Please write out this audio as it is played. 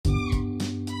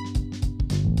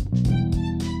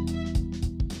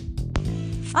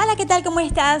Hola, ¿qué tal? ¿Cómo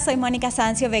estás? Soy Mónica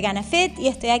Sancio, Vegana Fit, y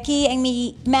estoy aquí en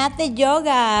mi mat de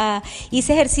yoga.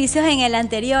 Hice ejercicios en el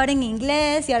anterior en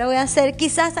inglés y ahora voy a hacer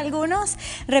quizás algunos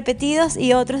repetidos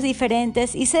y otros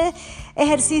diferentes. Hice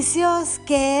ejercicios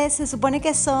que se supone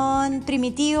que son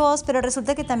primitivos, pero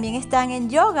resulta que también están en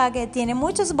yoga, que tiene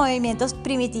muchos movimientos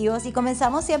primitivos, y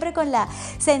comenzamos siempre con la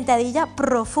sentadilla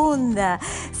profunda,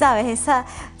 ¿sabes? Esa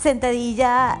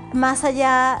sentadilla más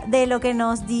allá de lo que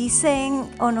nos dicen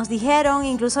o nos dijeron,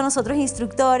 incluso nosotros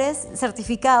instructores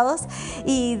certificados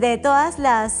y de todas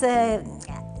las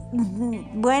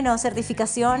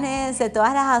certificaciones de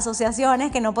todas las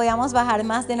asociaciones, que no podíamos bajar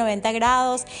más de 90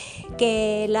 grados,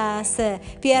 que las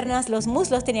piernas, los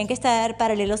muslos tenían que estar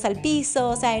paralelos al piso.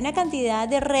 O sea, hay una cantidad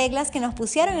de reglas que nos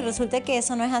pusieron y resulta que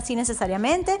eso no es así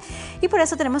necesariamente, y por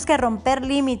eso tenemos que romper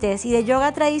límites. Y de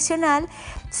yoga tradicional,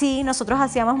 sí, nosotros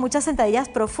hacíamos muchas sentadillas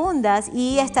profundas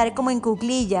y estar como en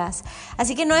cuclillas.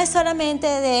 Así que no es solamente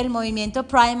del movimiento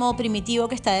primal, primitivo,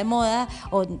 que está de moda,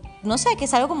 o no sé, que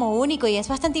es algo como único y es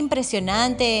bastante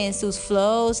impresionante en sus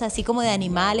flows, así como de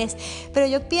animales, pero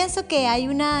yo pienso que hay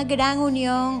una gran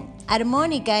unión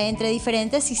armónica entre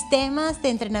diferentes sistemas de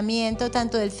entrenamiento,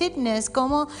 tanto del fitness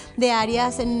como de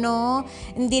áreas no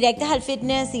directas al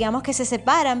fitness, digamos, que se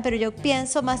separan, pero yo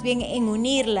pienso más bien en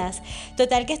unirlas.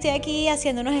 Total, que estoy aquí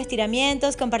haciendo unos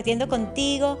estiramientos, compartiendo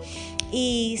contigo,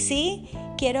 y sí,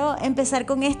 quiero empezar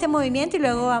con este movimiento y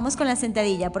luego vamos con la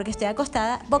sentadilla, porque estoy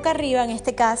acostada boca arriba en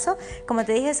este caso, como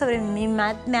te dije, sobre mi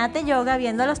mat de yoga,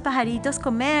 viendo a los pajaritos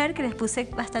comer, que les puse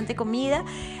bastante comida.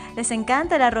 Les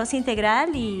encanta el arroz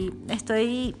integral y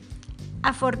estoy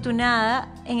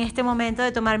afortunada en este momento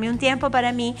de tomarme un tiempo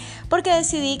para mí, porque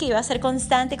decidí que iba a ser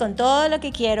constante con todo lo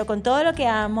que quiero, con todo lo que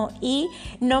amo, y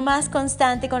no más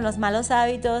constante con los malos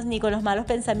hábitos ni con los malos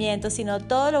pensamientos, sino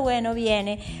todo lo bueno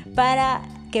viene para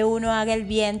que uno haga el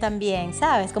bien también,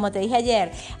 ¿sabes? Como te dije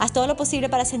ayer, haz todo lo posible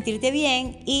para sentirte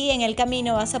bien y en el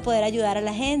camino vas a poder ayudar a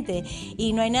la gente,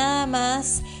 y no hay nada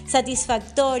más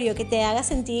satisfactorio que te haga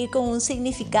sentir con un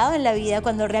significado en la vida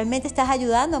cuando realmente estás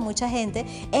ayudando a mucha gente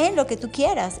en lo que tú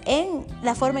quieras, en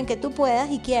la forma en que tú puedas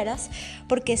y quieras,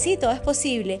 porque sí, todo es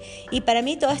posible y para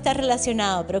mí todo está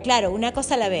relacionado, pero claro, una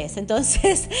cosa a la vez.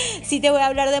 Entonces sí, te voy a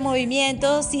hablar de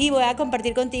movimientos, sí voy a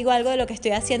compartir contigo algo de lo que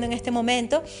estoy haciendo en este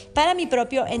momento para mi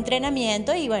propio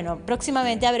entrenamiento, y bueno,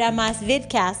 próximamente habrá más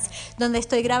vidcasts donde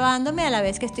estoy grabándome a la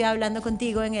vez que estoy hablando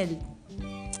contigo en el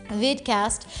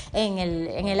vidcast, en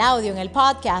el audio, en el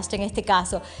podcast en este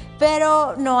caso,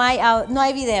 pero no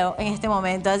hay video en este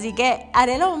momento, así que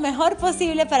haré lo mejor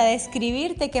posible para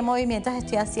describirte qué movimientos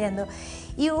estoy haciendo.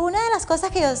 Y una de las cosas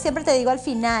que yo siempre te digo al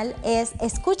final es: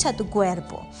 escucha tu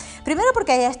cuerpo. Primero,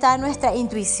 porque ahí está nuestra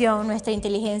intuición, nuestra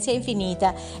inteligencia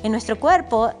infinita. En nuestro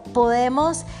cuerpo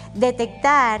podemos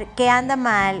detectar qué anda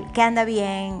mal, qué anda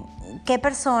bien, qué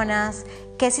personas,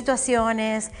 qué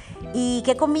situaciones y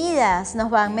qué comidas nos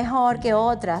van mejor que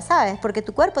otras, ¿sabes? Porque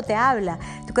tu cuerpo te habla,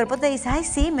 tu cuerpo te dice: ay,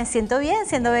 sí, me siento bien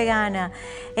siendo vegana,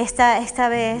 esta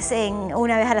vez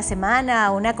una vez a la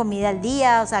semana, una comida al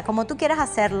día, o sea, como tú quieras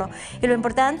hacerlo. Y lo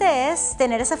importante es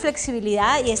tener esa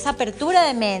flexibilidad y esa apertura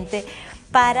de mente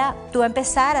para tú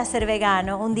empezar a ser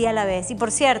vegano un día a la vez. Y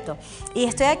por cierto, y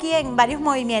estoy aquí en varios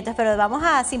movimientos, pero vamos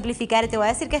a simplificar y te voy a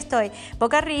decir que estoy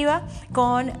boca arriba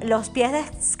con los pies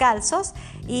descalzos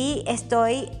y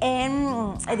estoy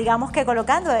digamos que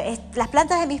colocando las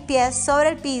plantas de mis pies sobre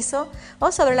el piso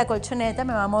o sobre la colchoneta.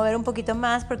 Me va a mover un poquito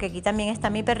más porque aquí también está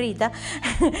mi perrita,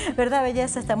 ¿verdad,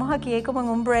 belleza? Estamos aquí como en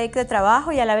un break de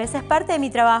trabajo y a la vez es parte de mi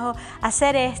trabajo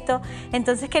hacer esto.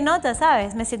 Entonces, ¿qué notas,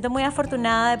 sabes? Me siento muy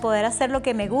afortunada de poder hacer lo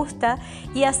que me gusta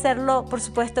y hacerlo, por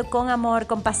supuesto, con amor,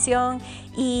 con pasión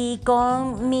y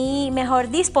con mi mejor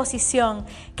disposición,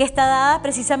 que está dada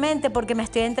precisamente porque me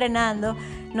estoy entrenando,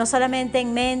 no solamente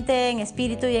en mente, en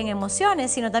espíritu y en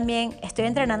emociones, sino también estoy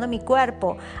entrenando mi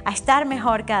cuerpo a estar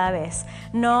mejor cada vez.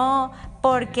 No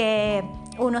porque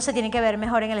uno se tiene que ver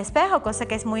mejor en el espejo, cosa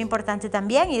que es muy importante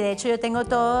también, y de hecho yo tengo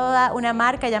toda una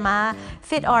marca llamada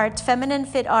Fit Art, Feminine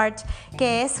Fit Art,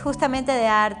 que es justamente de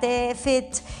arte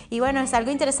fit, y bueno, es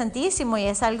algo interesantísimo y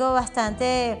es algo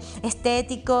bastante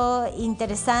estético,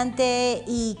 interesante,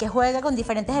 y que juega con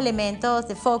diferentes elementos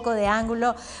de foco, de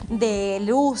ángulo, de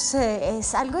luz.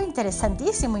 Es algo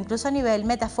interesantísimo, incluso a nivel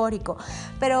metafórico,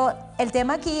 pero el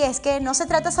tema aquí es que no se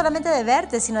trata solamente de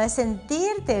verte, sino de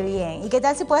sentirte bien. ¿Y qué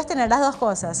tal si puedes tener las dos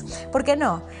cosas? ¿Por qué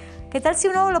no? ¿Qué tal si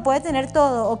uno lo puede tener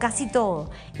todo o casi todo?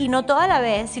 Y no todo a la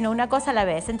vez, sino una cosa a la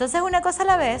vez. Entonces, una cosa a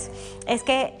la vez es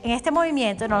que en este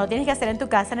movimiento no lo tienes que hacer en tu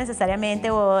casa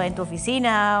necesariamente, o en tu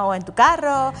oficina, o en tu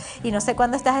carro. Y no sé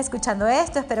cuándo estás escuchando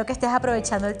esto, espero que estés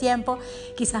aprovechando el tiempo,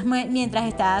 quizás mientras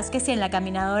estás, que si en la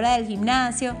caminadora del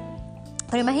gimnasio,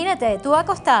 Pero imagínate, tú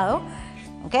acostado,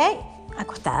 ¿ok?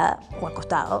 Acostada o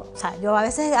acostado. O sea, yo a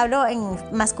veces hablo en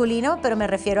masculino, pero me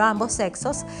refiero a ambos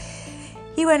sexos.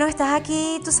 Y bueno, estás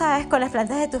aquí, tú sabes, con las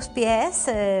plantas de tus pies,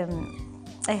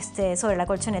 sobre la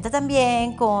colchoneta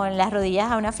también, con las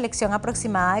rodillas a una flexión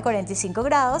aproximada de 45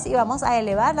 grados y vamos a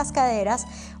elevar las caderas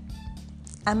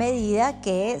a medida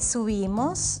que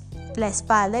subimos la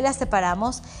espalda y la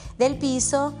separamos del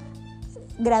piso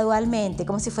gradualmente,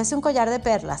 como si fuese un collar de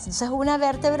perlas. Entonces una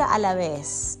vértebra a la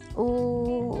vez,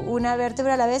 una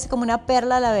vértebra a la vez, como una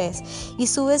perla a la vez. Y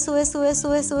subes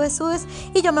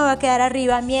y yo me voy a quedar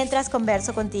arriba mientras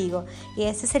converso contigo. Y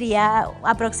ese sería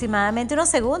aproximadamente unos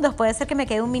segundos. Puede ser que me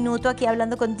quede un minuto aquí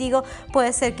hablando contigo,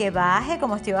 puede ser que baje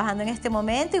como estoy bajando en este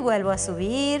momento y vuelvo a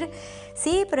subir.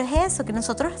 Sí, pero es eso, que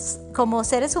nosotros como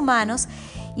seres humanos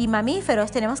y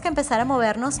mamíferos tenemos que empezar a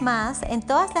movernos más en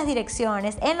todas las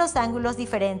direcciones, en los ángulos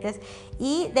diferentes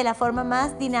y de la forma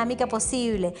más dinámica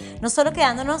posible. No solo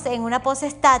quedándonos en una pose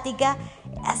estática,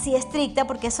 así estricta,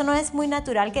 porque eso no es muy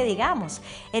natural que digamos.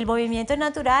 El movimiento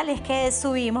natural es que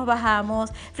subimos,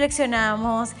 bajamos,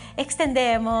 flexionamos,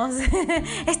 extendemos,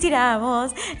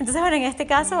 estiramos. Entonces, bueno, en este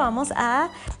caso vamos a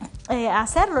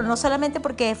hacerlo, no solamente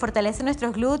porque fortalece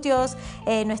nuestros glúteos,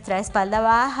 nuestra espalda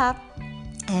baja,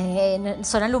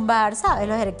 zona lumbar, ¿sabes?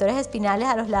 Los erectores espinales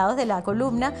a los lados de la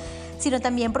columna, sino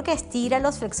también porque estira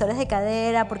los flexores de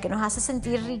cadera, porque nos hace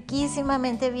sentir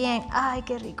riquísimamente bien. ¡Ay,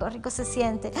 qué rico, rico se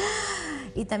siente!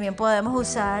 Y también podemos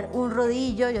usar un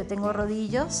rodillo, yo tengo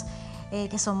rodillos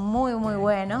que son muy muy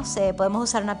buenos, podemos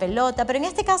usar una pelota, pero en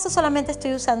este caso solamente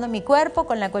estoy usando mi cuerpo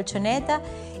con la colchoneta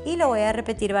y lo voy a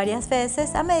repetir varias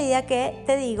veces a medida que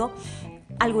te digo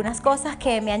algunas cosas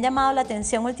que me han llamado la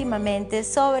atención últimamente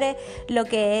sobre lo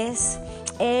que es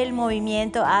el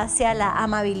movimiento hacia la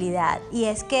amabilidad. Y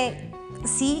es que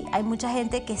sí, hay mucha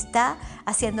gente que está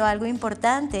haciendo algo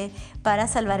importante para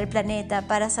salvar el planeta,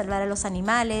 para salvar a los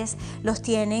animales, los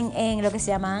tienen en lo que se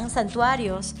llaman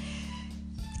santuarios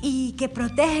y que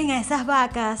protegen a esas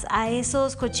vacas, a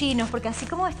esos cochinos, porque así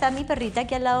como está mi perrita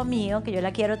aquí al lado mío, que yo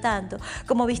la quiero tanto,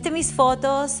 como viste mis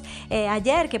fotos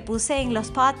ayer que puse en los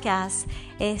podcasts,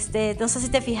 no sé si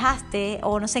te fijaste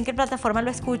o no sé en qué plataforma lo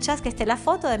escuchas, que esté la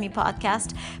foto de mi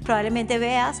podcast, probablemente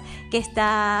veas que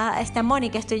está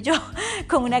Mónica, estoy yo,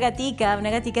 con una gatica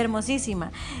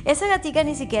hermosísima. Esa gatica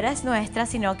ni siquiera es nuestra,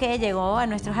 sino que llegó a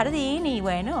nuestro jardín y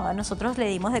bueno, nosotros le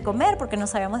dimos de comer porque no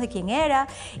sabíamos de quién era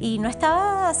y no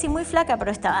estaba así muy flaca,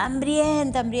 pero estaba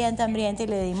hambrienta y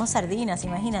le dimos sardinas,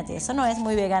 imagínate, eso no es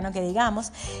muy vegano que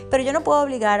digamos, pero yo no puedo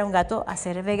obligar a un gato a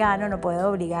ser vegano, no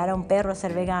puedo obligar a un perro a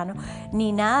ser vegano,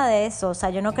 ni nada de eso, o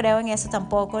sea, yo no creo en eso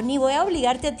tampoco, ni voy a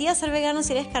obligarte a ti a ser vegano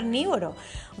si eres carnívoro,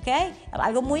 ¿ok?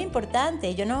 Algo muy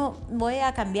importante, yo no voy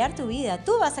a cambiar tu vida,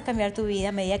 tú vas a cambiar tu vida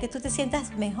a medida que tú te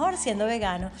sientas mejor siendo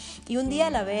vegano y un día a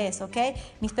la vez, ¿ok?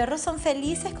 Mis perros son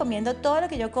felices comiendo todo lo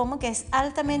que yo como que es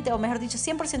altamente, o mejor dicho,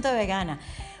 100% vegana.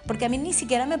 Porque a mí ni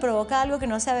siquiera me provoca algo que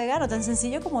no sea vegano, tan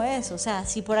sencillo como eso. O sea,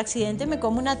 si por accidente me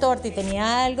como una torta y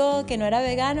tenía algo que no era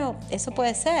vegano, eso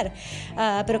puede ser.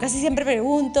 Pero casi siempre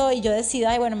pregunto y yo decido,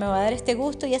 ay, bueno, me va a dar este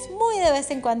gusto y es muy de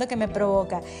vez en cuando que me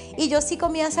provoca. Y yo sí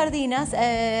comía sardinas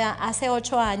hace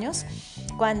 8 años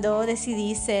cuando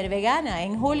decidí ser vegana.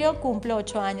 En julio cumplo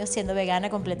 8 años siendo vegana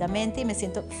completamente y me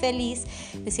siento feliz,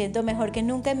 me siento mejor que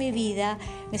nunca en mi vida,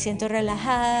 me siento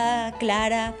relajada,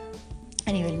 clara,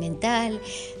 a nivel mental,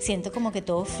 siento como que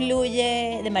todo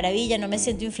fluye de maravilla, no me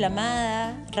siento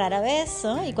inflamada, rara vez,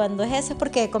 ¿no? Y cuando es eso es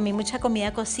porque comí mucha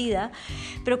comida cocida,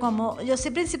 pero como yo soy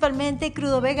principalmente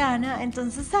crudo vegana,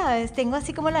 entonces, ¿sabes? Tengo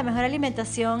así como la mejor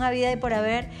alimentación habida y por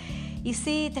haber. Y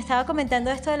sí, te estaba comentando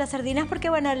esto de las sardinas porque,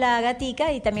 bueno, la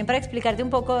gatica, y también para explicarte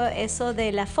un poco eso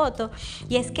de la foto,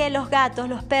 y es que los gatos,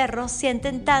 los perros,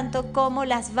 sienten tanto como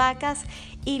las vacas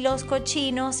y los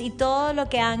cochinos y todo lo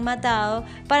que han matado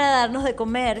para darnos de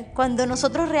comer, cuando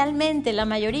nosotros realmente, la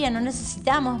mayoría, no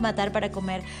necesitamos matar para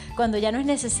comer, cuando ya no es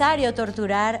necesario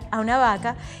torturar a una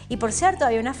vaca. Y por cierto,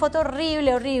 había una foto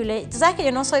horrible. Tú sabes que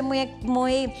yo no soy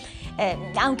muy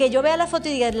aunque yo vea la foto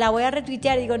y diga, la voy a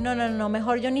retuitear, digo, no,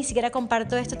 mejor yo ni siquiera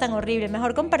comparto esto tan horrible,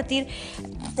 mejor compartir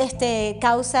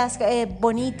causas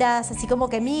bonitas, así como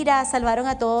que mira, salvaron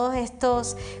a todos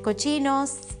estos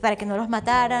cochinos para que no los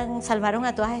mataran, salvaron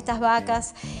a todas estas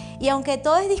vacas. Y aunque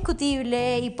todo es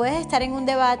discutible y puedes estar en un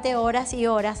debate horas y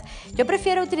horas, yo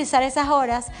prefiero utilizar esas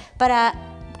horas para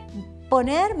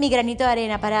poner mi granito de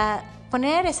arena, para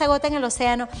poner esa gota en el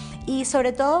océano y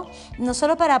sobre todo no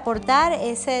solo para aportar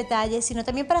ese detalle, sino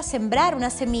también para sembrar una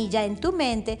semilla en tu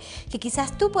mente que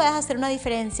quizás tú puedas hacer una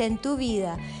diferencia en tu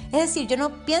vida. Es decir, yo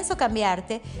no pienso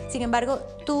cambiarte, sin embargo,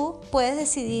 tú puedes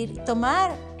decidir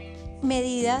tomar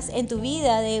medidas en tu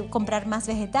vida de comprar más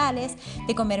vegetales,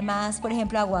 de comer más, por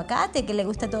ejemplo, aguacate, que le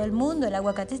gusta a todo el mundo. El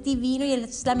aguacate es divino y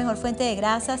es la mejor fuente de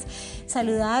grasas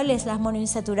saludables, las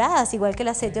monoinsaturadas, igual que el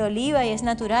aceite de oliva, y es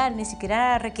natural, ni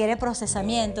siquiera requiere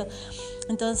procesamiento.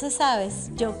 Entonces,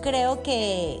 ¿sabes? Yo creo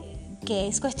que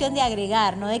es cuestión de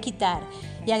agregar, no de quitar.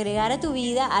 Y agregar a tu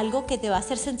vida algo que te va a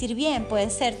hacer sentir bien. Puede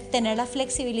ser tener la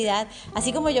flexibilidad,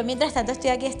 así como yo mientras tanto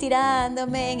estoy aquí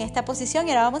estirándome en esta posición,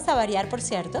 y ahora vamos a variar, por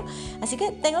cierto. Así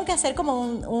que tengo que hacer como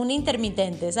un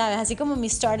intermitente, ¿sabes? Así como mi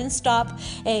start and stop,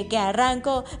 que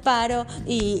arranco, paro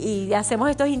y hacemos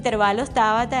estos intervalos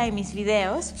Tabata en mis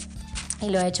videos. Y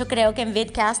lo he hecho, creo que en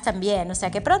Vidcast también. O sea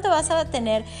que pronto vas a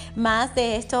tener más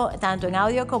de esto, tanto en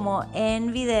audio como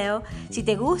en video. Si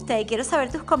te gusta, y quiero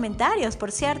saber tus comentarios,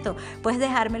 por cierto, puedes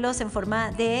dejármelos en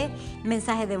forma de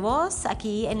mensaje de voz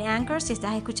aquí en Anchor, si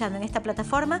estás escuchando en esta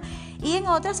plataforma. Y en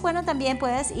otras, bueno, también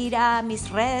puedes ir a mis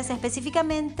redes.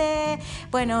 Específicamente,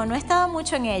 bueno, no he estado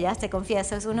mucho en ellas, te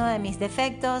confieso. Es uno de mis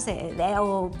defectos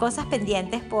o cosas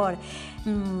pendientes por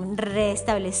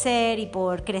restablecer y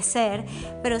por crecer,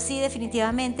 pero sí,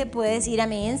 definitivamente puedes ir a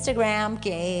mi Instagram,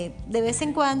 que de vez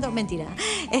en cuando, mentira,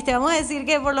 vamos a decir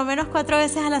que por lo menos 4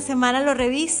 veces a la semana lo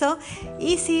reviso.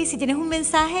 Y sí, si tienes un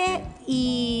mensaje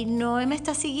y no me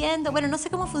estás siguiendo, bueno, no sé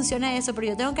cómo funciona eso, pero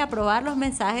yo tengo que aprobar los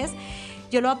mensajes.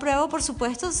 Yo lo apruebo, por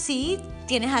supuesto, si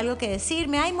tienes algo que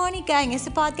decirme. Ay, Mónica, en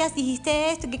ese podcast dijiste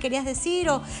esto, ¿qué querías decir?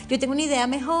 O yo tengo una idea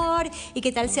mejor, ¿y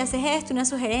qué tal si haces esto? Una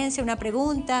sugerencia, una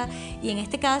pregunta. Y en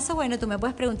este caso, bueno, tú me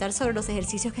puedes preguntar sobre los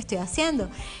ejercicios que estoy haciendo.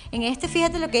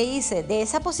 Fíjate lo que hice, de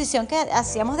esa posición que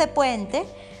hacíamos de puente,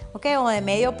 ¿okay? O de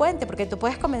medio puente, porque tú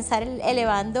puedes comenzar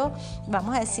elevando,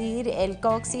 vamos a decir, el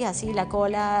coxis, así la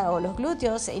cola o los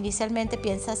glúteos. Inicialmente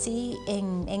piensa así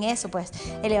en eso, pues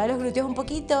eleva los glúteos un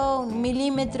poquito, 1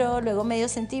 milímetro, luego medio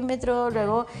centímetro,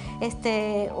 luego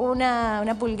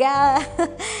una pulgada,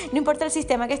 no importa el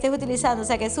sistema que estés utilizando, o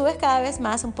sea que subes cada vez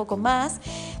más, un poco más,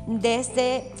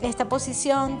 desde esta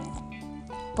posición.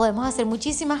 Podemos hacer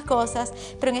muchísimas cosas,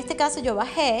 pero en este caso yo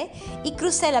bajé y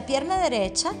crucé la pierna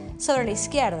derecha sobre la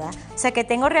izquierda. O sea que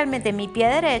tengo realmente mi pie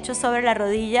derecho sobre la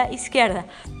rodilla izquierda.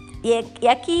 Y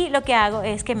aquí lo que hago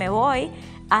es que me voy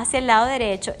hacia el lado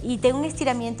derecho y tengo un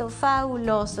estiramiento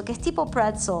fabuloso, que es tipo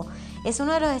pretzel. Es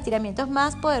uno de los estiramientos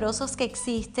más poderosos que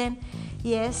existen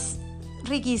y es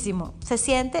riquísimo. Se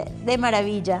siente de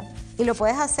maravilla. Y lo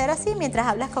puedes hacer así mientras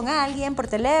hablas con alguien por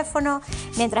teléfono,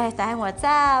 mientras estás en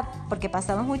WhatsApp, porque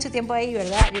pasamos mucho tiempo ahí,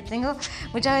 ¿verdad? Yo tengo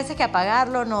muchas veces que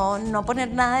apagarlo, no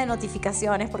poner nada de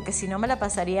notificaciones, porque si no me la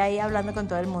pasaría ahí hablando con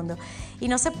todo el mundo. Y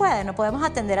no se puede, no podemos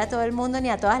atender a todo el mundo ni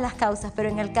a todas las causas, pero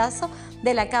en el caso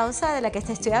de la causa de la que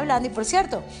te estoy hablando, y por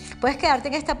cierto, puedes quedarte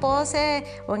en esta pose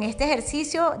o en este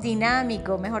ejercicio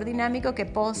dinámico, mejor dinámico que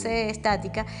pose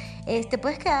estática.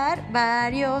 Puedes quedar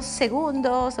varios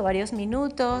segundos o varios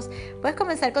minutos. Puedes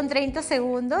comenzar con 30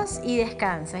 segundos y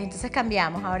descansas. Entonces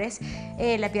cambiamos. Ahora es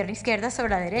la pierna izquierda sobre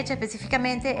la derecha,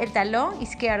 específicamente el talón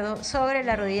izquierdo sobre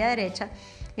la rodilla derecha.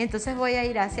 Y entonces voy a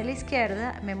ir hacia la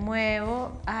izquierda, me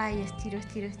muevo, ay, estiro.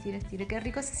 Qué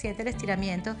rico se siente el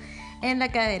estiramiento en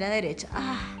la cadera derecha.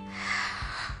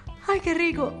 Ay, qué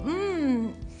rico.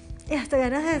 Y hasta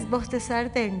ganas de bostezar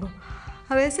tengo.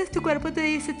 A veces tu cuerpo te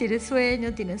dice, tienes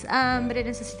sueño, tienes hambre,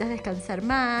 necesitas descansar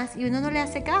más, y uno no le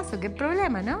hace caso. ¿Qué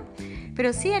problema, no?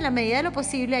 Pero sí, en la medida de lo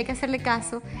posible hay que hacerle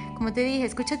caso. Como te dije,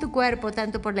 escucha tu cuerpo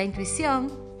tanto por la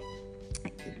intuición,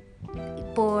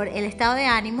 por el estado de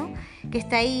ánimo que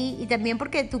está ahí, y también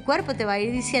porque tu cuerpo te va a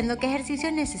ir diciendo qué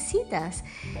ejercicios necesitas.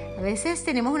 A veces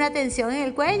tenemos una tensión en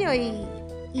el cuello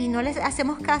y no les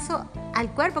hacemos caso al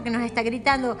cuerpo que nos está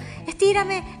gritando,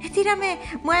 estírame,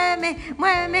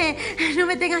 muéveme, no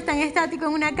me tengas tan estático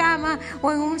en una cama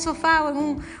o en un sofá o en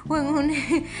un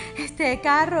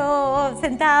carro,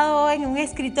 sentado en un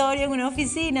escritorio, en una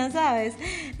oficina, ¿sabes?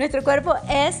 Nuestro cuerpo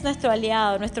es nuestro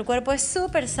aliado, nuestro cuerpo es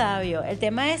súper sabio. El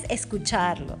tema es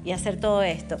escucharlo y hacer todo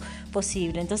esto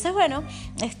posible. Entonces, bueno,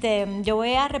 yo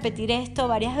voy a repetir esto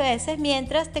varias veces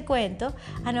mientras te cuento.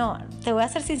 Te voy a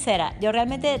ser sincera, yo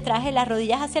realmente traje las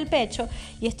rodillas hacia el pecho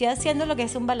y estoy haciendo lo que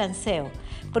es un balanceo,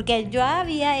 porque yo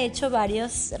había hecho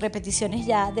varias repeticiones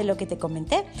ya de lo que te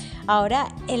comenté. Ahora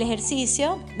el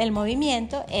ejercicio, el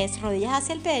movimiento es rodillas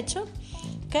hacia el pecho,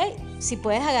 ¿okay? Si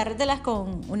puedes, agárratelas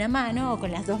con una mano o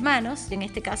con las 2 manos. Yo en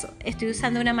este caso estoy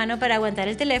usando una mano para aguantar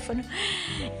el teléfono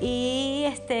y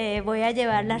voy a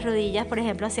llevar las rodillas, por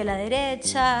ejemplo, hacia la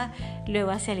derecha, luego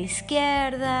hacia la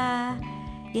izquierda.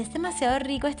 Y es demasiado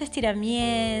rico este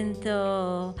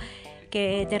estiramiento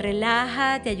que te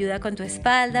relaja, te ayuda con tu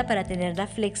espalda para tenerla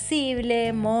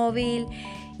flexible, móvil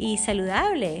y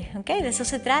saludable, ¿okay? De eso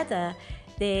se trata,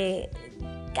 de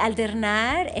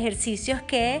alternar ejercicios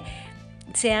que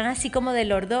sean así como de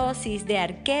lordosis, de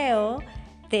arqueo,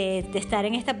 de estar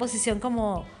en esta posición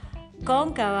como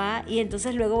cóncava y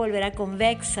entonces luego volver a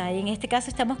convexa, y en este caso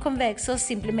estamos convexos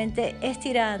simplemente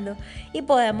estirando, y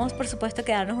podemos por supuesto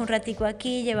quedarnos un ratico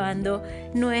aquí llevando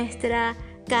nuestra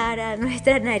cara,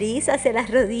 nuestra nariz hacia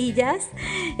las rodillas.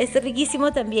 Es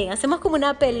riquísimo también. Hacemos como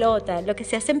una pelota, lo que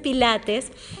se hace en pilates,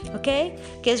 ¿ok?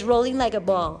 Que es rolling like a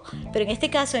ball, pero en este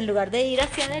caso en lugar de ir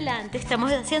hacia adelante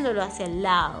estamos haciéndolo hacia el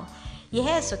lado. Y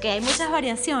es eso, que hay muchas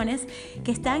variaciones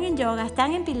que están en yoga,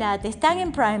 están en pilates, están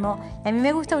en primal. A mí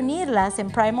me gusta unirlas en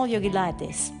primal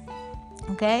yogilates,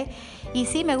 ¿ok? Y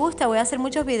sí, me gusta, voy a hacer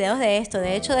muchos videos de esto.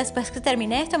 De hecho, después que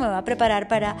termine esto, me voy a preparar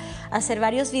para hacer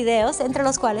varios videos, entre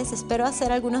los cuales espero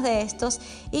hacer algunos de estos,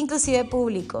 inclusive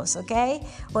públicos, ¿ok?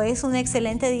 Hoy es un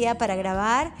excelente día para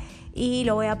grabar y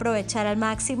lo voy a aprovechar al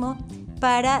máximo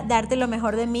para darte lo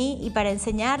mejor de mí y para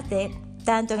enseñarte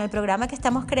tanto en el programa que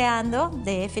estamos creando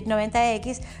de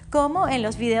Fit90X como en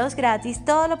los videos gratis,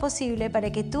 todo lo posible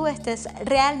para que tú estés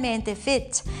realmente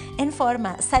fit, en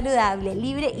forma saludable,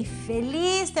 libre y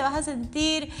feliz. Te vas a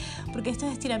sentir, porque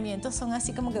estos estiramientos son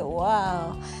así como que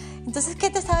wow. Entonces, ¿qué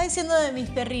te estaba diciendo de mis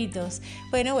perritos?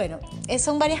 Bueno,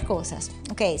 son varias cosas.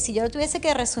 Ok, si yo tuviese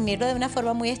que resumirlo de una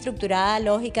forma muy estructurada,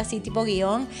 lógica, así tipo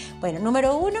guión. Bueno,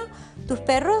 número 1, tus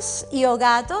perros y o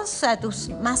gatos, o sea, tus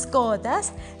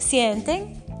mascotas,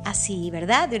 sienten así,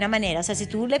 ¿verdad? De una manera. O sea, si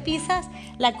tú le pisas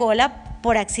la cola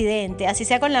por accidente, así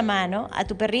sea con la mano, a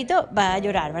tu perrito va a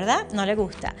llorar, ¿verdad? No le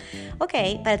gusta. Ok,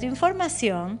 para tu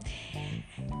información,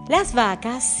 las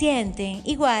vacas sienten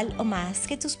igual o más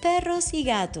que tus perros y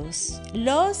gatos.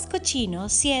 Los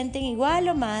cochinos sienten igual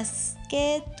o más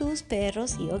que tus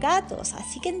perros y o gatos.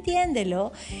 Así que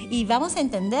entiéndelo y vamos a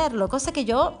entenderlo, cosa que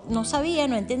yo no sabía,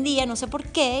 no entendía, no sé por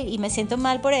qué y me siento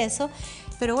mal por eso.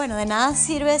 Pero bueno, de nada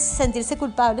sirve sentirse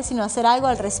culpable sino hacer algo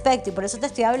al respecto, y por eso te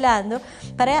estoy hablando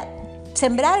para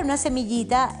sembrar una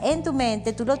semillita en tu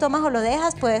mente. Tú lo tomas o lo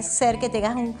dejas, puede ser que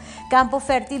tengas un campo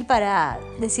fértil para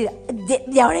decir,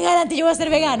 de ahora en adelante yo voy a ser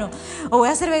vegano, o voy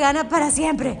a ser vegana para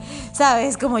siempre,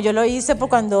 ¿sabes? Como yo lo hice por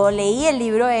cuando leí el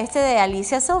libro de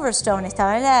Alicia Silverstone.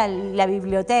 Estaba en la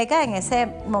biblioteca en ese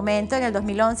momento, en el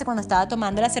 2011, cuando estaba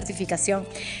tomando la certificación,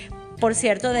 por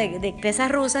cierto, de pesas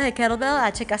rusas, de kettlebell,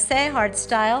 HKC,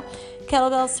 Hardstyle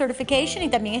Kettlebell Certification, y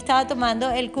también estaba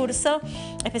tomando el curso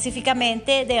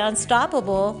específicamente de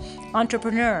Unstoppable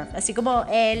Entrepreneur, así como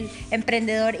el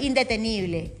emprendedor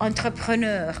indetenible,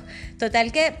 entrepreneur.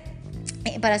 Total que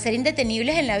para ser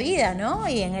indetenibles en la vida, ¿no?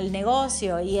 Y en el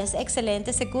negocio, y es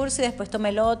excelente ese curso, y después tomé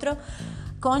el otro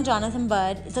con Jonathan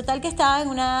Budd. Total que estaba en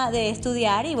una de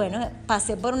estudiar y bueno,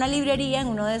 pasé por una librería en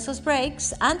uno de esos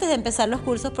breaks, antes de empezar los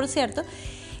cursos, por cierto.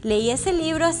 Leí ese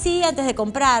libro así antes de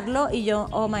comprarlo y yo,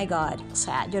 oh my God, o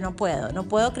sea, yo no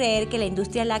puedo creer que la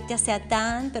industria láctea sea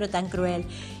pero tan cruel.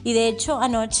 Y de hecho,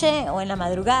 anoche o en la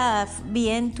madrugada vi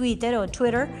en Twitter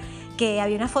que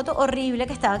había una foto horrible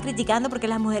que estaban criticando porque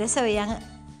las mujeres se veían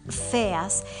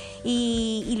feas,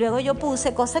 y luego yo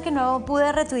puse, cosa que no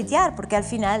pude retuitear porque al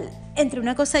final entre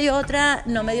una cosa y otra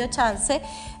no me dio chance.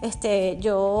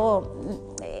 Yo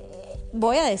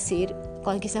voy a decir,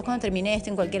 quizás cuando termine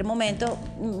esto, en cualquier momento,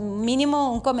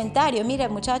 mínimo un comentario. Mira,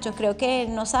 muchachos, creo que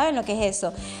no saben lo que es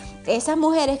eso. Esas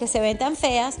mujeres que se ven tan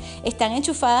feas están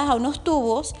enchufadas a unos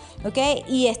tubos, ¿ok?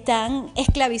 Y están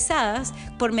esclavizadas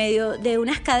por medio de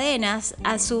unas cadenas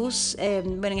a sus,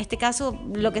 en este caso,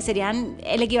 lo que serían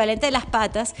el equivalente de las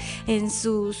patas, en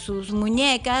sus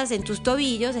muñecas, en tus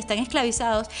tobillos, están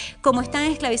esclavizados como están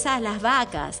esclavizadas las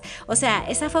vacas. O sea,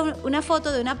 esa fue una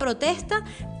foto de una protesta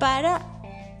para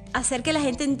hacer que la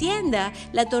gente entienda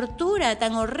la tortura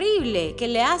tan horrible que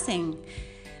le hacen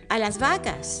a las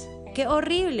vacas. Qué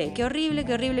horrible, qué horrible,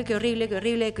 qué horrible, qué horrible, qué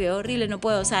horrible, qué horrible, no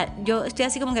puedo. O sea, yo estoy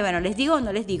así como que, bueno, ¿les digo o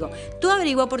no les digo? Tú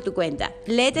averigua por tu cuenta.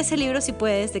 Léete ese libro si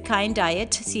puedes, The Kind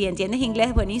Diet. Si entiendes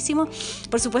inglés, buenísimo.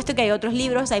 Por supuesto que hay otros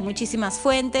libros, hay muchísimas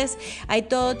fuentes, hay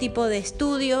todo tipo de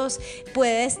estudios.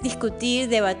 Puedes discutir,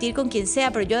 debatir con quien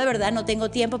sea, pero yo de verdad no tengo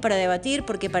tiempo para debatir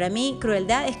porque para mí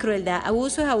crueldad es crueldad,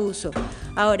 abuso es abuso.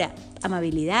 Ahora,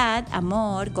 amabilidad,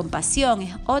 amor, compasión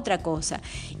es otra cosa.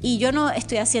 Y yo no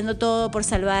estoy haciendo todo por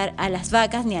salvar a las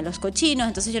vacas ni a los cochinos,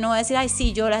 entonces yo no voy a decir, ay,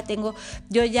 sí, yo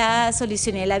ya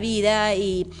solucioné la vida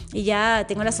y ya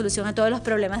tengo la solución a todos los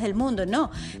problemas del mundo.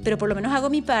 No, pero por lo menos hago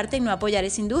mi parte en no apoyar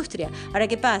esa industria. Ahora,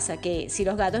 ¿qué pasa? Que si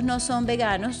los gatos no son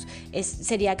veganos,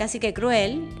 sería casi que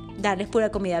cruel darles pura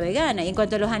comida vegana. Y en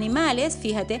cuanto a los animales,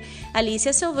 fíjate,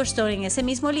 Alicia Silverstone en ese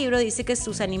mismo libro dice que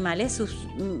sus animales,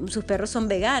 sus perros son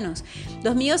veganos.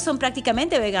 Los míos son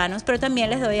prácticamente veganos, pero también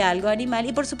les doy algo animal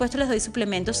y por supuesto les doy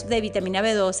suplementos de vitamina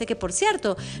B12, que por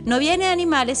cierto no viene de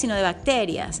animales sino de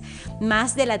bacterias,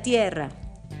 más de la tierra.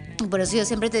 Por eso yo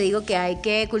siempre te digo que hay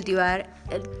que cultivar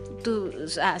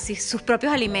sus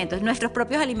propios alimentos, nuestros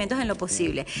propios alimentos en lo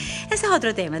posible. Ese es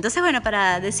otro tema. Entonces, bueno,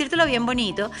 para decírtelo bien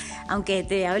bonito, aunque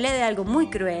te hable de algo muy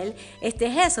cruel, es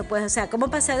eso, pues, o sea, cómo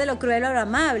pasar de lo cruel a lo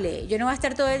amable. Yo no voy a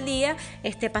estar todo el día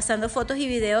pasando fotos y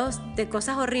videos de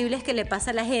cosas horribles que le pasa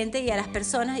a la gente y a las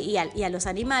personas y a los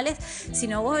animales,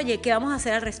 sino, oye, ¿qué vamos a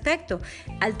hacer al respecto?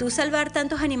 Al tú salvar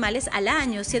tantos animales al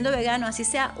año, siendo vegano, así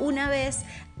sea una vez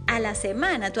a la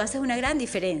semana, tú haces una gran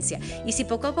diferencia. Y si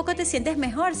poco a poco te sientes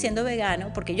mejor siendo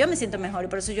vegano, porque yo me siento mejor y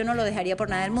por eso yo no lo dejaría por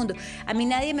nada del mundo. A mí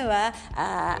nadie me va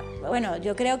a... Bueno,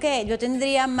 yo creo que yo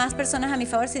tendría más personas a mi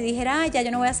favor si dijera, ya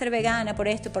yo no voy a ser vegana por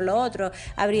esto, por lo otro.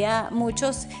 Habría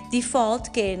muchos default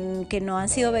que no han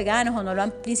sido veganos o no lo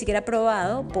han ni siquiera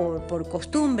probado por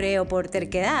costumbre o por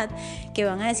terquedad, que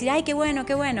van a decir, ay, qué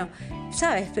bueno,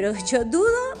 ¿sabes? Pero yo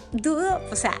dudo,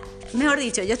 o sea, mejor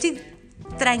dicho, yo estoy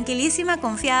tranquilísima,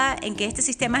 confiada en que este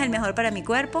sistema es el mejor para mi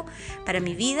cuerpo, para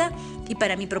mi vida y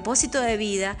para mi propósito de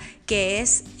vida, que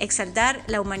es exaltar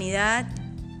la humanidad,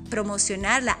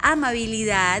 promocionar la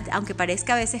amabilidad, aunque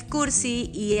parezca a veces cursi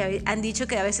y han dicho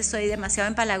que a veces soy demasiado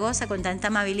empalagosa con tanta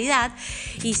amabilidad,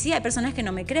 y sí, hay personas que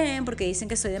no me creen porque dicen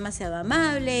que soy demasiado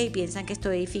amable y piensan que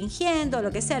estoy fingiendo,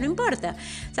 lo que sea, no importa,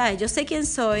 ¿sabes? Yo sé quién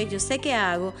soy, yo sé qué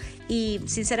hago y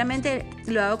sinceramente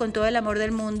lo hago con todo el amor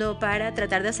del mundo para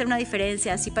tratar de hacer una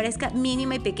diferencia, así parezca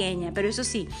mínima y pequeña, pero eso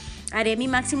sí, haré mi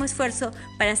máximo esfuerzo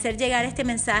para hacer llegar este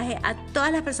mensaje a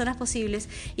todas las personas posibles,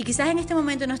 y quizás en este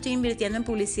momento no estoy invirtiendo en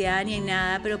publicidad ni en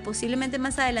nada, pero posiblemente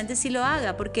más adelante sí lo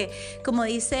haga, porque como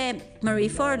dice Marie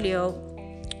Forleo,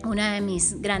 una de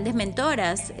mis grandes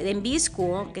mentoras en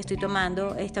B-School, que estoy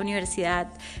tomando esta universidad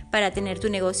para tener tu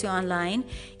negocio online,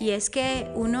 y es que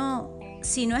uno,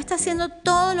 si no está haciendo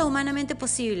todo lo humanamente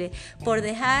posible por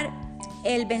dejar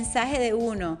el mensaje de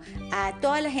uno a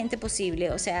toda la gente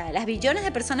posible, o sea, las billones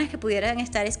de personas que pudieran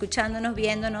estar escuchándonos,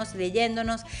 viéndonos,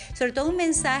 leyéndonos, sobre todo un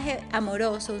mensaje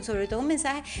amoroso, sobre todo un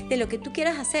mensaje de lo que tú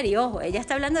quieras hacer. Y ojo, ella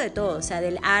está hablando de todo, o sea,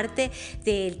 del arte,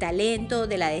 del talento,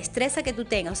 de la destreza que tú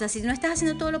tengas. O sea, si no estás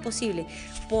haciendo todo lo posible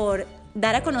por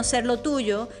dar a conocer lo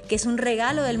tuyo, que es un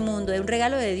regalo del mundo, un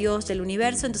regalo de Dios, del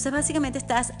universo, entonces básicamente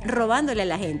estás robándole a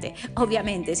la gente.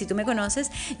 Obviamente, si tú me conoces,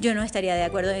 yo no estaría de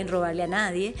acuerdo en robarle a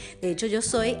nadie. De hecho, yo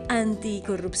soy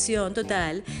anticorrupción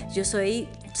total, yo soy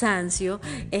Sancio,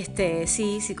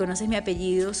 sí, si conoces mi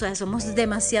apellido, o sea, somos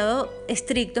demasiado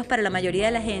estrictos para la mayoría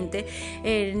de la gente.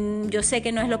 Yo sé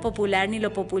que no es lo popular ni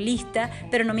lo populista,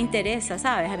 pero no me interesa,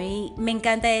 ¿sabes? A mí me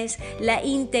encanta es la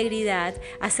integridad,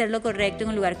 hacer lo correcto en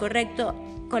el lugar correcto,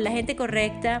 con la gente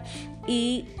correcta,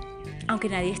 y aunque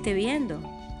nadie esté viendo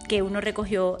que uno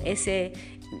recogió ese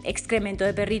excremento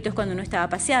de perritos cuando uno estaba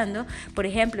paseando, por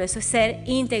ejemplo, eso es ser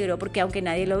íntegro, porque aunque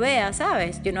nadie lo vea,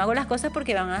 ¿sabes? Yo no hago las cosas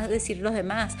porque van a decir los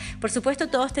demás. Por supuesto,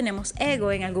 todos tenemos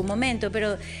ego en algún momento,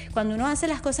 pero cuando uno hace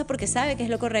las cosas porque sabe que es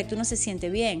lo correcto, uno se siente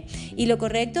bien. Y lo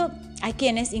correcto, hay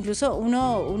quienes, incluso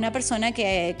una persona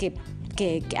que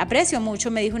aprecio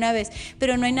mucho, me dijo una vez,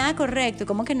 pero no hay nada correcto.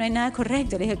 ¿Cómo que no hay nada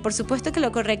correcto? Le dije, por supuesto que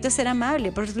lo correcto es ser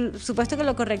amable, por supuesto que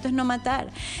lo correcto es no matar.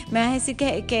 Me vas a decir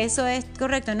que eso es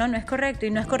correcto. No es correcto,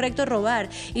 y no es correcto robar,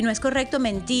 y no es correcto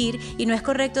mentir, y no es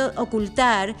correcto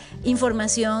ocultar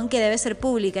información que debe ser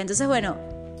pública. Entonces, bueno,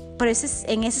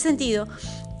 en ese sentido,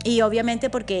 y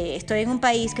obviamente porque estoy en un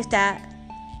país que está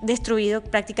destruido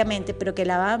prácticamente, pero que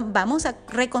vamos a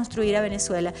reconstruir a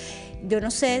Venezuela. Yo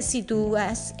no sé si tú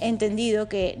has entendido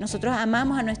que nosotros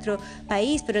amamos a nuestro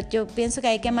país, pero yo pienso que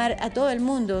hay que amar a todo el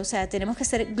mundo, o sea, tenemos que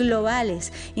ser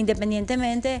globales,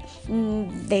 independientemente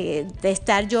de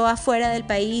estar yo afuera del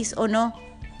país o no.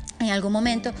 En algún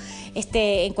momento,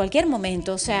 en cualquier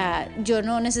momento, o sea, yo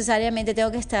no necesariamente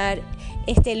tengo que estar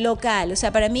local, o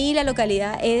sea, para mí la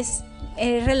localidad es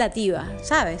relativa,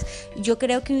 ¿sabes? Yo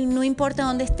creo que no importa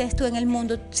dónde estés tú en el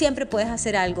mundo, siempre puedes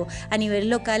hacer algo a nivel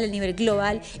local, a nivel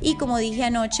global. Y como dije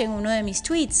anoche en uno de mis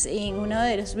tweets, en uno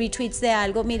de los retweets de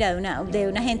algo, mira, de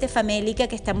una gente famélica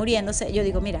que está muriéndose, yo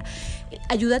digo, mira,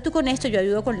 ayuda tú con esto, yo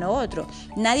ayudo con lo otro.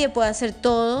 Nadie puede hacer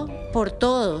todo por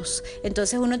todos.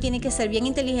 Entonces uno tiene que ser bien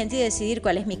inteligente y decidir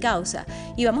cuál es mi causa.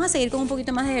 Y vamos a seguir con un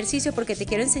poquito más de ejercicios, porque te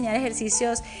quiero enseñar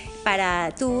ejercicios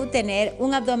para tú tener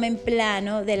un abdomen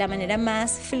plano de la manera más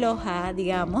más floja,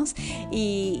 digamos.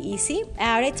 Y sí,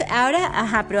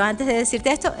 ahora, pero antes de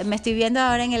decirte esto, me estoy viendo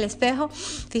ahora en el espejo.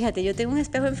 Fíjate, yo tengo un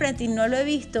espejo enfrente y no lo he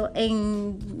visto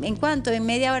en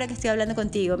media hora que estoy hablando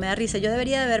contigo. Me da risa. Yo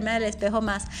debería de verme al espejo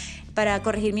más para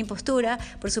corregir mi postura,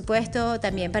 por supuesto,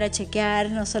 también para chequear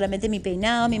no solamente mi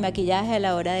peinado, mi maquillaje a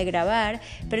la hora de grabar,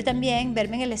 pero también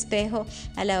verme en el espejo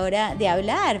a la hora de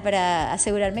hablar, para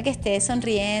asegurarme que esté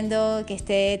sonriendo, que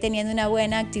esté teniendo una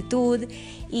buena actitud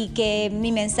y que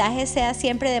mi mensaje sea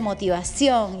siempre de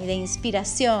motivación y de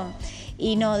inspiración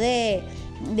y no de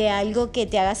algo que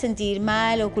te haga sentir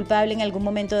mal o culpable en algún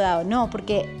momento dado. No,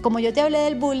 porque como yo te hablé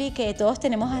del bully que todos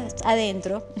tenemos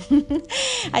adentro,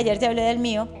 ayer te hablé del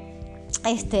mío,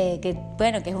 que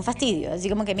es un fastidio, así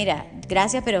como que mira,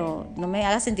 gracias, pero no me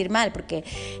hagas sentir mal, porque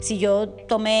si yo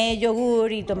tomé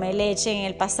yogur y tomé leche en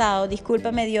el pasado,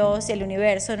 discúlpame Dios y el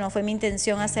universo, no fue mi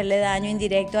intención hacerle daño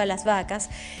indirecto a las vacas,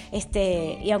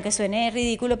 y aunque suene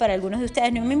ridículo para algunos de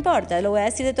ustedes, no me importa, lo voy a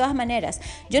decir de todas maneras,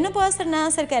 yo no puedo hacer nada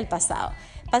acerca del pasado.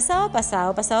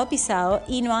 Pasado pisado,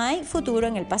 y no hay futuro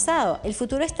en el pasado. El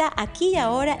futuro está aquí y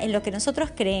ahora en lo que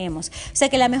nosotros creemos. O sea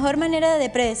que la mejor manera de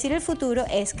predecir el futuro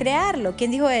es crearlo. ¿Quién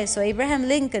dijo eso? Abraham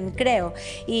Lincoln, creo.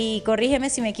 Y corrígeme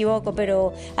si me equivoco,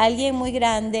 pero alguien muy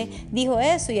grande dijo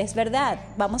eso y es verdad.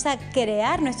 Vamos a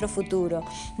crear nuestro futuro,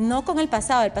 no con el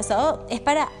pasado. El pasado es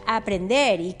para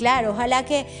aprender y claro, ojalá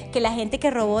que la gente que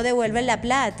robó devuelva la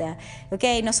plata.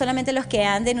 ¿Okay? No solamente los que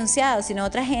han denunciado, sino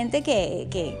otra gente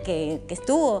que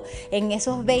estuvo en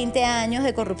esos 20 años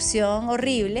de corrupción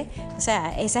horrible. O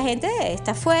sea, esa gente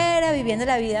está afuera viviendo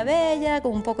la vida bella,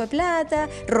 con un poco de plata,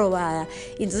 robada.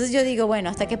 Y entonces yo digo,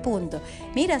 bueno, ¿hasta qué punto?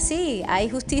 Mira, sí, hay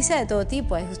justicia de todo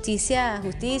tipo, hay justicia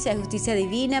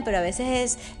divina, pero a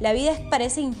veces la vida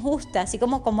parece injusta, así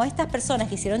como estas personas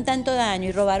que hicieron tanto daño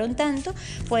y robaron tanto,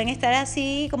 pueden estar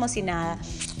así como si nada.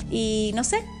 Y no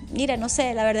sé,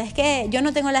 la verdad es que yo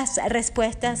no tengo las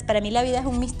respuestas, para mí la vida es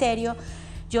un misterio.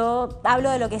 Yo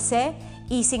hablo de lo que sé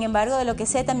y sin embargo de lo que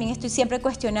sé también estoy siempre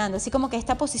cuestionando, así como que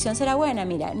esta posición será buena.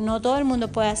 Mira, no todo el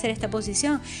mundo puede hacer esta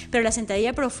posición, pero la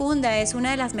sentadilla profunda es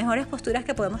una de las mejores posturas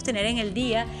que podemos tener en el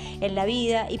día, en la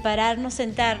vida, y pararnos,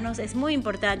 sentarnos, es muy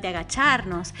importante,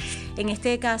 agacharnos. En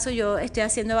este caso yo estoy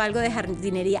haciendo algo de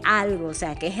jardinería, o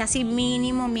sea, que es así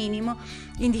mínimo,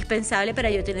 indispensable para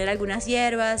yo tener algunas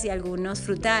hierbas y algunos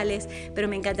frutales, pero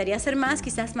me encantaría hacer más,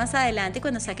 quizás más adelante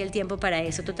cuando saque el tiempo para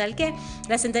eso. Total que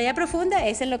la sentadilla profunda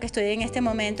es en lo que estoy en este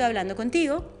momento hablando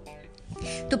contigo.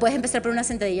 Tú puedes empezar por una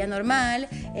sentadilla normal,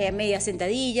 media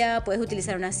sentadilla, puedes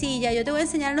utilizar una silla. Yo te voy a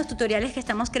enseñar en los tutoriales que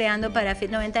estamos creando para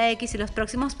Fit90X y los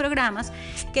próximos programas,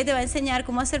 que te va a enseñar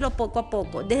cómo hacerlo poco a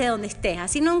poco, desde donde estés.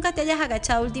 Así nunca te hayas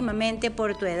agachado últimamente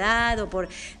por tu edad o por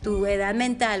tu edad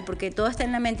mental, porque todo está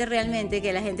en la mente realmente,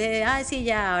 que la gente, sí,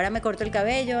 ya, ahora me corto el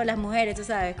cabello, las mujeres, tú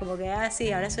sabes, como que,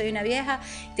 sí, ahora soy una vieja,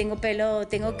 tengo pelo,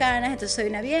 tengo canas, entonces soy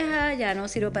una vieja, ya no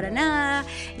sirvo para nada,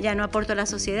 ya no aporto a la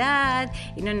sociedad,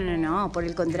 y no, por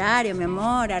el contrario, mi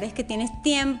amor, ahora es que tienes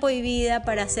tiempo y vida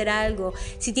para hacer algo.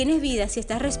 Si tienes vida, si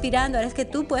estás respirando, ahora es que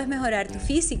tú puedes mejorar tu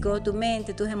físico, tu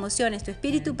mente, tus emociones, tu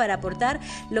espíritu para aportar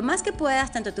lo más que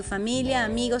puedas, tanto a tu familia,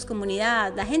 amigos,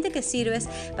 comunidad, la gente que sirves,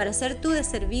 para ser tú de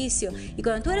servicio. Y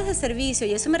cuando tú eres de servicio,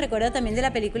 y eso me recuerda también de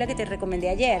la película que te recomendé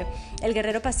ayer, El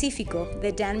Guerrero Pacífico,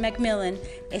 de Dan McMillan,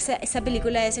 esa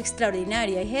película es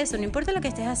extraordinaria, es eso, no importa lo que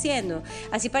estés haciendo,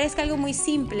 así parezca algo muy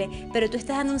simple, pero tú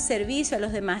estás dando un servicio a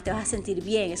los demás, te vas a sentir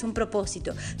bien, es un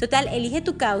propósito. Total, elige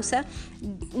tu causa,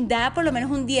 da por lo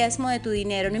menos un diezmo de tu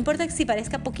dinero, no importa si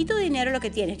parezca poquito dinero lo que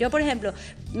tienes. Yo, por ejemplo,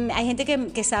 hay gente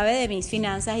que sabe de mis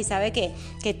finanzas y sabe que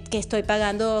estoy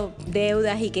pagando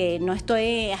deudas y que no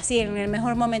estoy así en el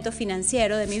mejor momento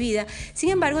financiero de mi vida. Sin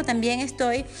embargo, también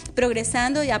estoy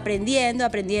progresando y aprendiendo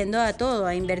a todo,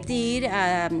 a invertir,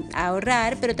 a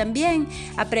ahorrar, pero también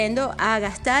aprendo a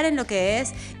gastar en lo que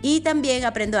es y también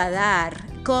aprendo a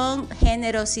dar con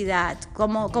generosidad,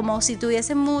 como si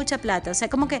tuviese mucha plata, o sea,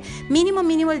 como que mínimo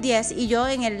el 10, y yo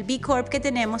en el B Corp que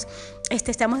tenemos,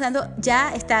 estamos dando,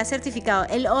 ya está certificado,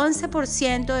 el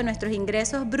 11% de nuestros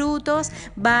ingresos brutos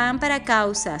van para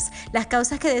causas, las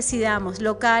causas que decidamos,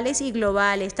 locales y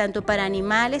globales, tanto para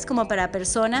animales como para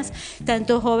personas,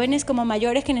 tanto jóvenes como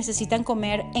mayores que necesitan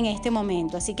comer en este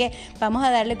momento. Así que vamos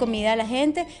a darle comida a la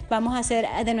gente, vamos a hacer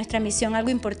de nuestra misión algo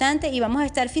importante y vamos a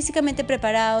estar físicamente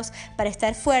preparados para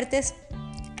estar fuertes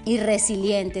y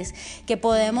resilientes, que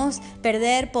podemos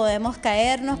perder, podemos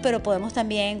caernos, pero podemos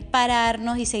también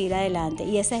pararnos y seguir adelante.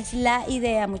 Y esa es la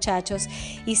idea, muchachos.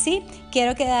 Y sí,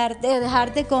 quiero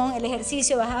dejarte con el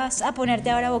ejercicio. Vas a ponerte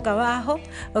ahora boca abajo,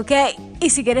 ¿ok? Y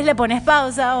si quieres le pones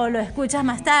pausa o lo escuchas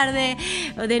más tarde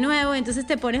o de nuevo, entonces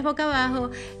te pones boca abajo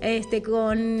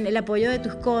con el apoyo de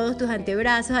tus codos, tus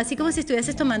antebrazos, así como si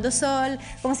estuvieses tomando sol,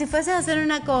 como si fueses a hacer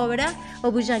una cobra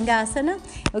o bhujangasana,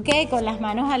 ¿ok? Con las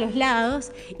manos a los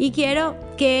lados. Y quiero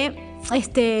que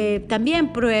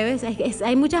también pruebes,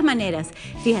 hay muchas maneras.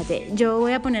 Fíjate, yo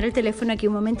voy a poner el teléfono aquí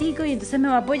un momentico y entonces me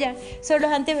voy a apoyar sobre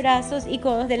los antebrazos y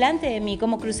codos delante de mí,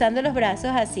 como cruzando los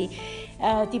brazos así,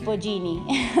 tipo Genie.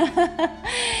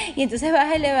 Y entonces vas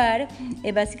a elevar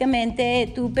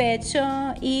básicamente tu pecho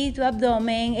y tu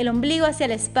abdomen, el ombligo hacia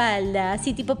la espalda,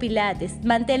 así tipo pilates.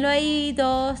 Manténlo ahí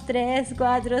 2, 3,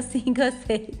 4, 5,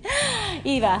 6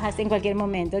 y bajas en cualquier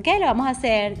momento, ¿ok? Lo vamos a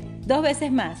hacer 2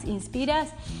 veces más. Inspiras,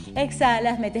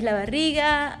 exhalas, metes la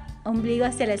barriga, ombligo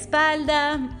hacia la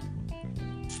espalda.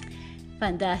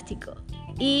 Fantástico.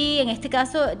 Y en este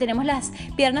caso tenemos las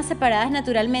piernas separadas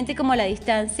naturalmente como la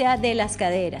distancia de las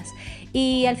caderas.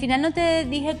 Y al final no te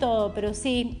dije todo, pero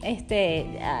sí,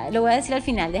 lo voy a decir al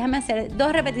final. Déjame hacer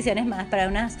 2 repeticiones más para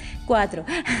unas 4.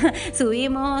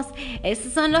 Subimos.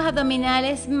 Esos son los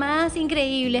abdominales más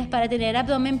increíbles para tener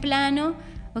abdomen plano,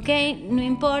 ¿ok? No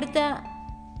importa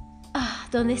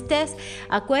donde estés,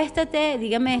 acuéstate,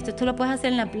 dígame esto lo puedes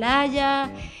hacer en la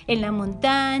playa, en la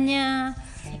montaña,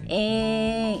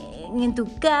 en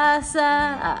tu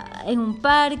casa, en un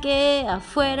parque,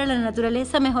 afuera, en la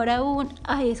naturaleza, mejor aún.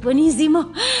 Ay, es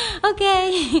buenísimo. Ok,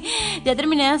 ya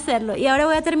terminé de hacerlo. Y ahora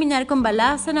voy a terminar con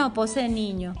balasana o pose de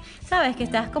niño. Sabes que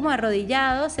estás como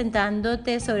arrodillado,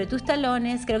 sentándote sobre tus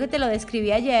talones. Creo que te lo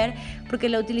describí ayer porque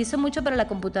lo utilizo mucho para la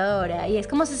computadora. Y es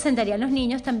como se sentarían los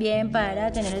niños también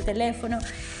para tener el teléfono.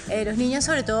 Los niños,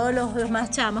 sobre todo los más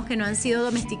chamos, que no han sido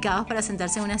domesticados para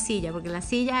sentarse en una silla, porque la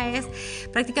silla es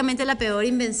prácticamente la peor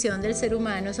invención del ser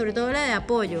humano, sobre todo la de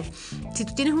apoyo. Si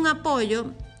tú tienes un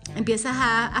apoyo, empiezas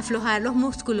a aflojar los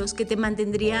músculos que te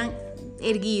mantendrían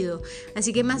erguido.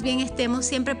 Así que más bien estemos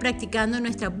siempre practicando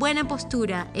nuestra buena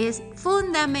postura, es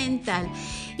fundamental.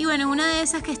 Y bueno, una de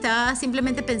esas que estaba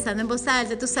simplemente pensando en voz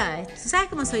alta, tú sabes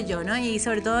cómo soy yo, ¿no? Y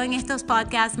sobre todo en estos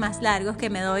podcasts más largos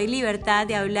que me doy libertad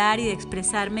de hablar y de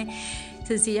expresarme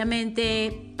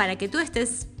sencillamente para que tú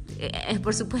estés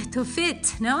por supuesto fit,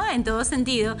 ¿no? En todo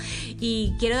sentido.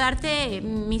 Y quiero darte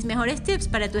mis mejores tips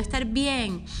para tú estar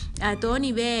bien a todo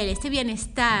nivel, este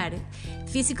bienestar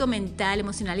físico, mental,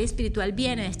 emocional y espiritual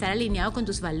viene de estar alineado con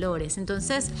tus valores.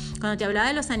 Entonces, cuando te hablaba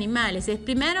de los animales, es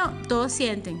primero, todos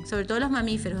sienten, sobre todo los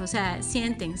mamíferos, o sea,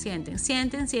 sienten.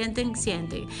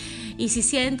 Y si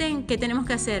sienten, ¿qué tenemos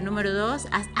que hacer? Número 2,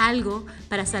 haz algo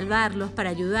para salvarlos, para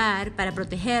ayudar, para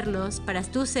protegerlos, para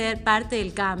tú ser parte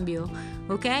del cambio,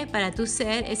 ¿ok? Para tú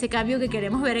ser ese cambio que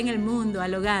queremos ver en el mundo, a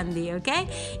lo Gandhi, ¿ok?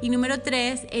 Y número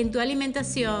 3, en tu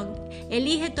alimentación,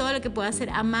 elige todo lo que pueda ser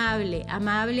amable,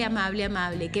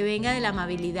 que venga de la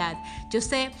amabilidad. Yo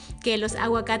sé que los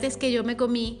aguacates que yo me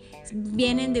comí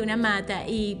vienen de una mata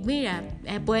y mira,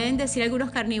 pueden decir algunos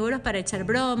carnívoros para echar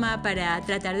broma, para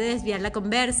tratar de desviar la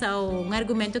conversa, o un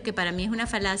argumento que para mí es una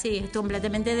falacia y es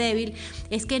completamente débil,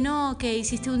 es que no, que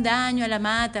hiciste un daño a la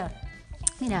mata.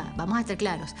 Mira, vamos a estar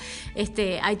claros,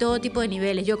 hay todo tipo de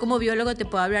niveles. Yo como biólogo te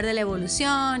puedo hablar de la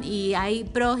evolución y hay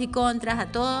pros y contras a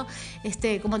todo.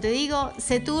 Como te digo,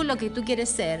 sé tú lo que tú quieres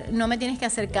ser. No me tienes que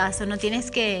hacer caso, no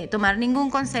tienes que tomar ningún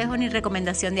consejo ni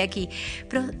recomendación de aquí.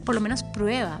 Pero por lo menos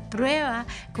prueba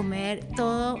comer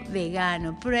todo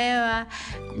vegano. Prueba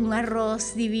un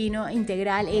arroz divino,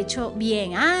 integral, hecho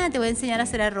bien. Te voy a enseñar a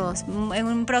hacer arroz en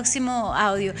un próximo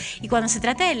audio. Y cuando se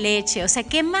trata de leche, o sea,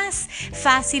 ¿qué más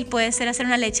fácil puede ser hacer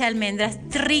una leche de almendras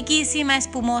riquísima,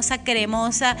 espumosa,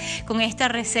 cremosa, con esta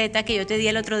receta que yo te di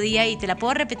el otro día y te la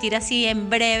puedo repetir así en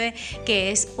breve,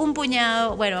 que es un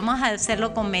puñado, bueno, vamos a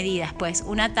hacerlo con medidas, pues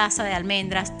 1 taza de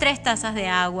almendras, 3 tazas de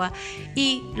agua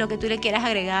y lo que tú le quieras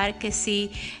agregar, que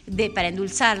sí, para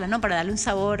endulzarla, ¿no? Para darle un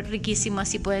sabor riquísimo,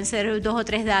 así pueden ser 2 o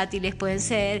 3 dátiles, pueden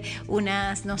ser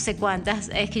unas no sé cuántas,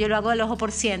 es que yo lo hago al ojo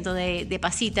por ciento de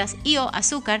pasitas y o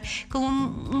azúcar con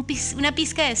una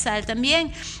pizca de sal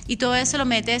también, y todo eso lo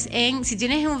metes si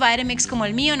tienes un Vitamix como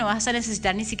el mío, no vas a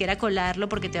necesitar ni siquiera colarlo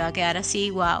porque te va a quedar así,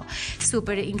 wow,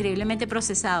 súper increíblemente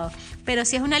procesado. Pero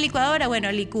si es una licuadora,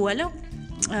 bueno, licúalo.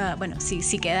 Bueno,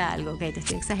 sí queda algo, que te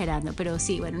estoy exagerando, pero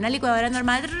sí, bueno, una licuadora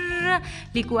normal,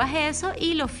 licúas eso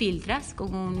y lo filtras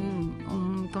con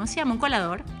un ¿cómo se llama? Un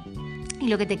colador. Y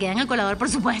lo que te queda en el colador, por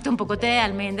supuesto, un poco de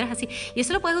almendras así. Y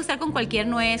eso lo puedes usar con cualquier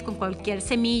nuez, con cualquier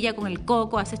semilla, con el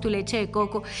coco. Haces tu leche de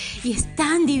coco y es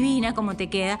tan divina como te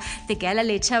queda. Te queda la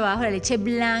leche abajo, la leche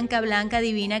blanca, blanca,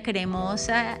 divina,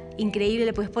 cremosa, increíble.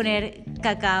 Le puedes poner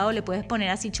cacao, le puedes poner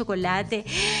así chocolate.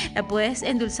 La puedes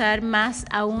endulzar más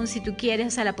aún si tú quieres.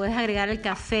 O sea, la puedes agregar al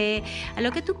café, a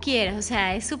lo que tú quieras. O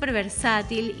sea, es súper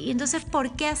versátil. Y entonces,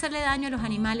 ¿por qué hacerle daño a los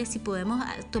animales si podemos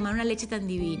tomar una leche tan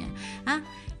divina? ¿Ah?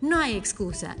 No hay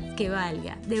excusa que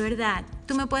valga, de verdad.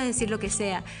 Tú me puedes decir lo que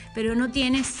sea, pero no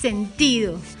tiene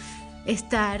sentido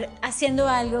estar haciendo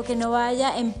algo que no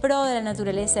vaya en pro de la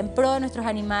naturaleza, en pro de nuestros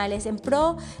animales, en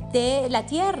pro de la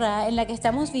tierra en la que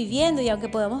estamos viviendo. Y aunque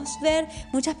podemos ver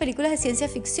muchas películas de ciencia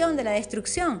ficción de la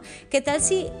destrucción, ¿qué tal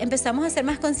si empezamos a ser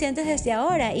más conscientes desde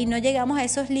ahora y no llegamos a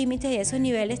esos límites y a esos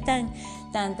niveles tan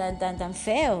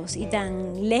feos y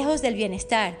tan lejos del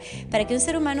bienestar? Para que un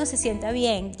ser humano se sienta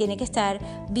bien, tiene que estar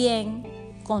bien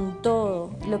con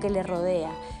todo lo que le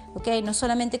rodea, ¿ok? No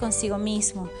solamente consigo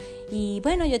mismo. Y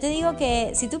bueno, yo te digo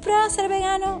que si tú pruebas ser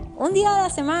vegano un día a la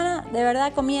semana, de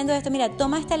verdad comiendo esto, mira,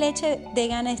 toma esta leche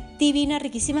vegana, es divina,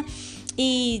 riquísima.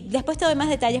 Y después te doy más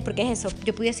detalles porque es eso.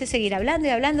 Yo pudiese seguir hablando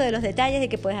y hablando de los detalles de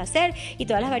qué puedes hacer y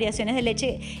todas las variaciones de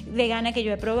leche vegana que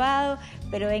yo he probado.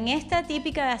 Pero en esta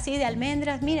típica así de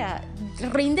almendras, mira,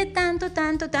 rinde tanto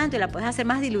y la puedes hacer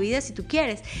más diluida si tú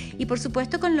quieres. Y por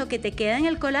supuesto con lo que te queda en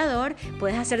el colador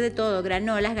puedes hacer de todo: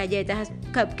 granolas, galletas,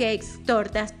 cupcakes,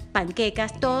 tortas,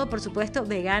 panquecas, todo por supuesto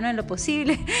vegano en lo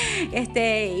posible.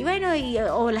 Y bueno,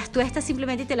 o las tuestas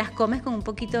simplemente y te las comes con un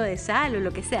poquito de sal o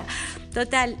lo que sea.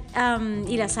 Total,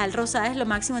 y la sal rosada es lo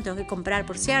máximo, tengo que comprar,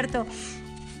 por cierto.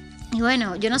 Y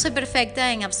bueno, yo no soy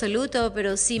perfecta en absoluto,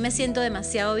 pero sí me siento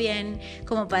demasiado bien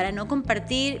como para no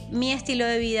compartir mi estilo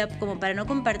de vida, como para no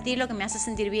compartir lo que me hace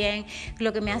sentir bien,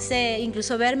 lo que me hace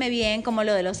incluso verme bien, como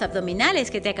lo de los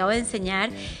abdominales que te acabo de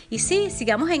enseñar. Y sí,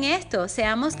 sigamos en esto,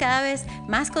 seamos cada vez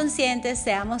más conscientes,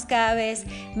 seamos cada vez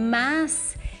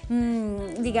más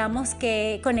digamos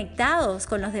que conectados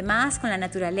con los demás, con la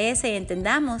naturaleza, y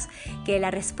entendamos que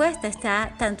la respuesta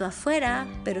está tanto afuera,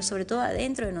 pero sobre todo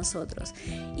adentro de nosotros.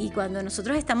 Y cuando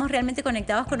nosotros estamos realmente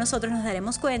conectados con nosotros, nos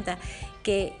daremos cuenta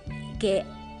que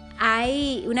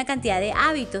hay una cantidad de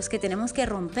hábitos que tenemos que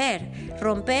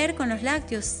romper con los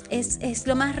lácteos. Es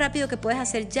lo más rápido que puedes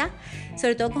hacer ya,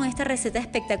 sobre todo con esta receta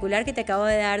espectacular que te acabo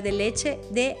de dar de leche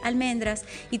de almendras,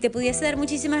 y te pudiese dar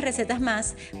muchísimas recetas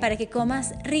más para que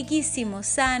comas riquísimo,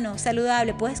 sano,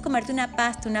 saludable. Puedes comerte una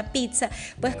pasta, una pizza,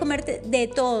 puedes comerte de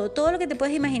todo lo que te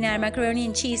puedes imaginar, macaroni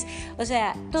and cheese, o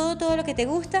sea, todo lo que te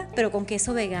gusta, pero con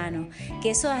queso vegano,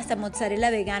 queso hasta mozzarella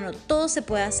vegano. Todo se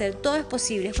puede hacer, todo es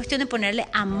posible, es cuestión de ponerle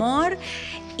amor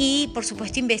y por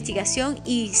supuesto investigación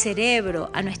y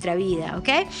cerebro a nuestra vida, ¿ok?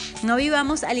 No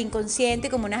vivamos al inconsciente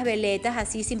como unas veletas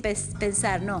así sin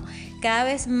pensar, no. Cada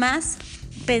vez más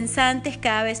pensantes,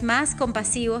 cada vez más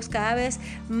compasivos, cada vez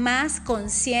más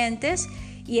conscientes,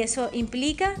 y eso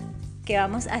implica que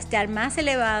vamos a estar más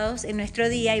elevados en nuestro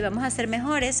día y vamos a ser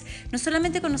mejores, no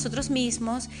solamente con nosotros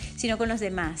mismos, sino con los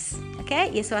demás,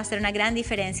 ¿ok? Y eso va a hacer una gran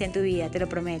diferencia en tu vida, te lo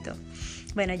prometo.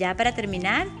 Bueno, ya para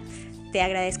terminar, te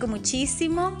agradezco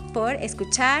muchísimo por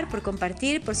escuchar, por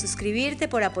compartir, por suscribirte,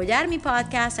 por apoyar mi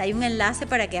podcast. Hay un enlace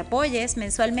para que apoyes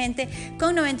mensualmente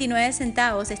con 99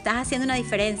 centavos. Estás haciendo una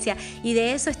diferencia y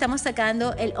de eso estamos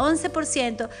sacando el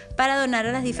 11% para donar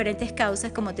a las diferentes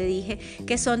causas, como te dije,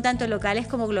 que son tanto locales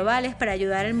como globales, para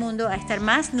ayudar al mundo a estar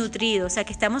más nutrido. O sea,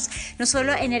 que estamos no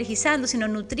solo energizando, sino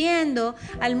nutriendo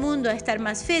al mundo a estar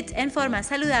más fit, en forma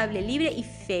saludable, libre y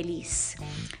feliz.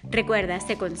 Recuerda,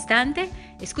 sé constante,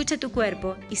 escucha tu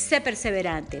cuerpo y sé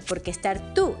perseverante, porque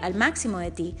estar tú al máximo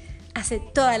de ti hace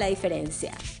toda la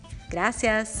diferencia.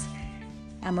 Gracias.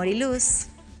 Amor y luz.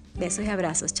 Besos y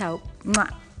abrazos. Chao.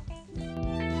 ¡Mua!